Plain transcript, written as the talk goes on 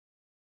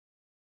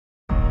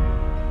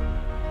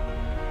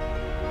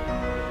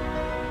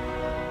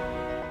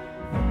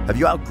Have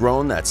you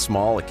outgrown that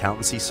small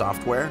accountancy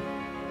software?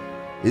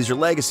 Is your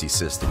legacy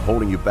system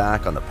holding you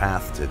back on the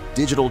path to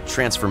digital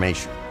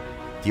transformation?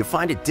 Do you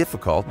find it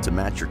difficult to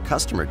match your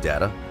customer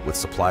data with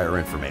supplier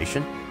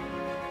information?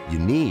 You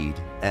need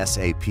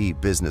SAP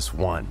Business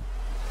One.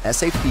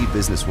 SAP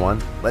Business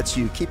One lets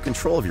you keep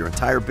control of your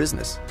entire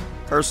business.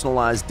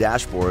 Personalized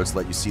dashboards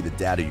let you see the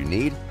data you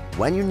need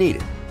when you need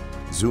it.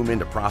 Zoom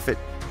into profit,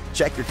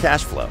 check your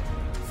cash flow,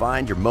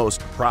 find your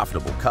most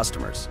profitable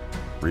customers,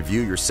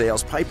 review your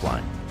sales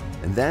pipeline,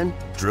 and then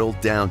drill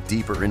down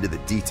deeper into the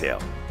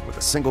detail with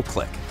a single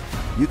click.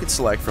 You can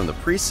select from the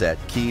preset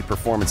key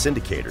performance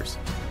indicators,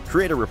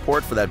 create a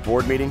report for that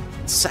board meeting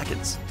in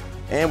seconds.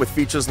 And with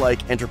features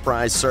like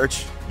enterprise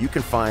search, you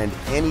can find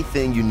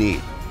anything you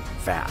need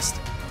fast.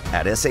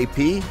 At SAP,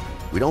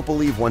 we don't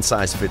believe one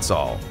size fits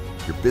all.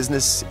 Your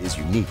business is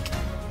unique.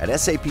 At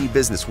SAP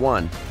Business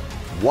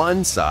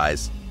one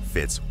size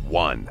fits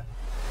one.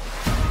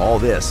 All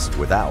this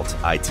without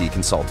IT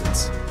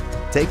consultants.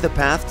 Take the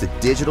path to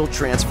digital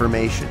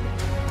transformation.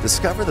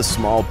 Discover the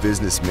small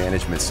business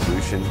management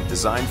solution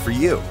designed for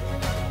you.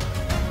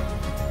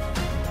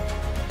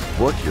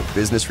 Book your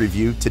business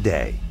review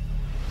today.